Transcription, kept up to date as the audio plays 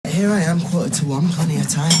here I am, 1:45, plenty of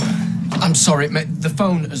time. I'm sorry, mate. The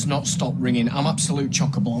phone has not stopped ringing. I'm absolute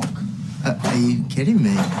chock-a-block. Are you kidding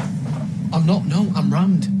me? I'm not. No, I'm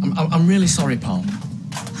rammed. I'm really sorry, pal.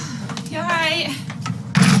 You alright?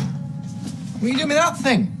 What are you doing with that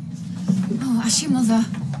thing? Oh, ask your mother.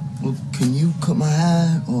 Well, can you cut my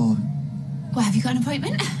hair, or...? Well, have you got an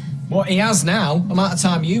appointment? What he has now. The amount of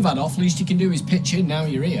time you've had off, least you can do is pitch in now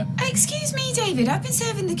you're here. Excuse me, David. I've been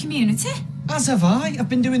serving the community. As have I. I've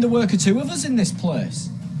been doing the work of two of us in this place.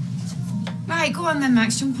 Right, go on then,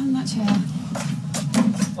 Max. Jump on that chair.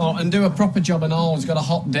 Oh, and do a proper job and all. He's got a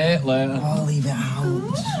hot date later. I'll leave it out.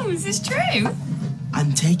 Oh, is this true?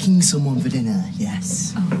 I'm taking someone for dinner,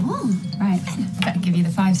 yes. Oh, right then. Better give you the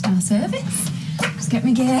 5-star service. Just get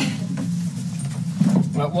me gear.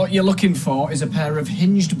 Well, what you're looking for is a pair of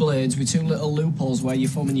hinged blades with 2 little loopholes where your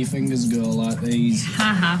thumb and your fingers go, like these.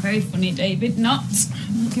 Haha, very funny, David. Not.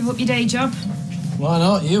 Don't give up your day job. Why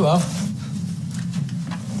not? You have.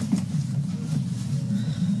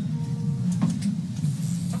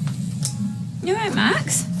 You alright,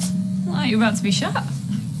 Max? Look like you're about to be shot.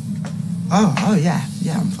 Oh, yeah.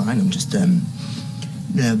 Yeah, I'm fine. I'm just,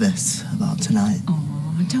 nervous about tonight.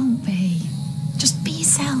 Oh, don't be. Just be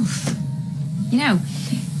yourself. You know,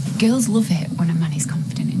 girls love it when a man is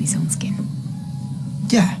confident in his own skin.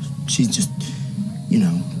 Yeah, she's just, you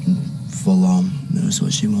know, full on, knows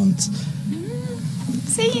what she wants.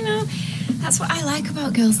 See, you know, that's what I like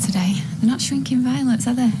about girls today. They're not shrinking violets,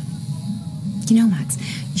 are they? You know, Max,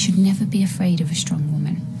 you should never be afraid of a strong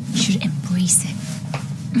woman. You should embrace it.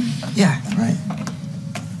 Yeah, right.